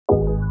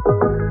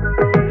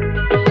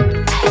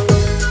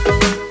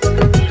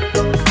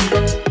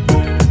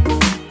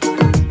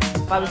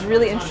I was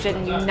really interested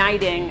in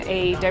uniting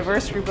a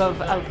diverse group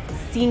of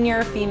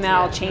senior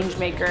female change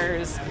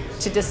makers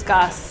to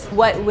discuss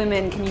what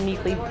women can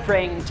uniquely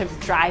bring to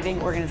driving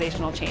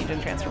organizational change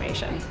and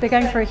transformation. We're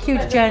going through a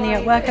huge journey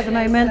at work at the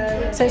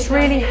moment, so it's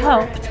really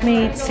helped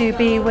me to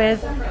be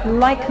with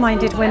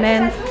like-minded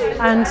women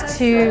and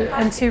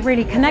to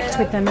really connect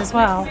with them as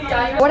well.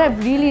 What I'm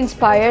really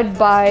inspired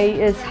by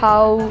is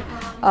how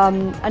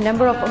a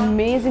number of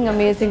amazing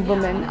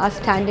women are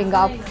standing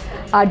up,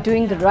 are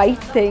doing the right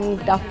thing,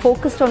 they're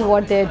focused on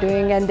what they're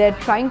doing, and they're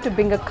trying to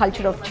bring a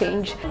culture of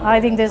change. I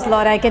think there's a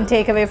lot I can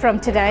take away from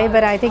today,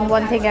 but I think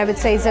one thing I would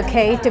say is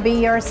okay to be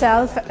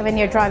yourself when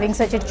you're driving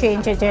such a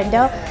change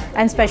agenda,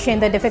 and especially in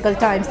the difficult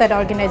times that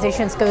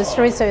organizations go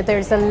through. So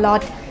there's a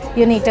lot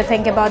you need to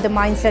think about: the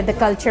mindset, the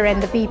culture,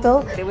 and the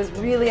people. It was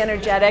really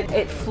energetic.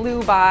 It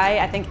flew by.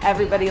 I think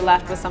everybody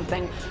left with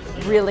something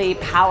really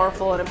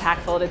powerful and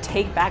impactful to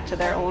take back to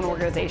their own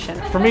organization.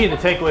 For me, the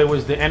takeaway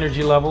was the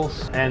energy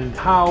levels and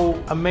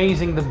how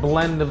amazing the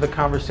blend of the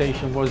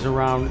conversation was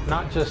around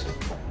not just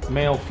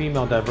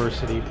male-female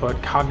diversity,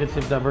 but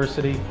cognitive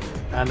diversity.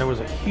 And there was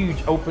a huge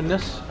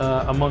openness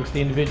amongst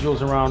the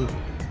individuals around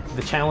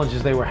the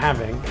challenges they were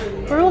having.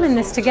 We're all in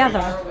this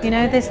together. You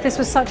know, this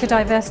was such a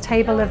diverse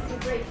table of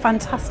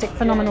fantastic,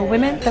 phenomenal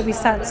women that we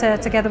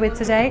sat together with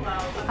today.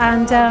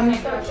 And,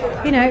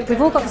 you know,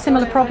 we've all got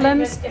similar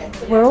problems.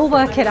 We'll all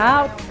work it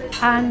out,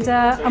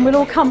 and we'll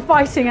all come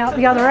fighting out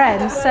the other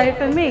end. So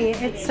for me,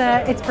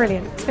 it's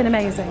brilliant. It's been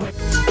amazing.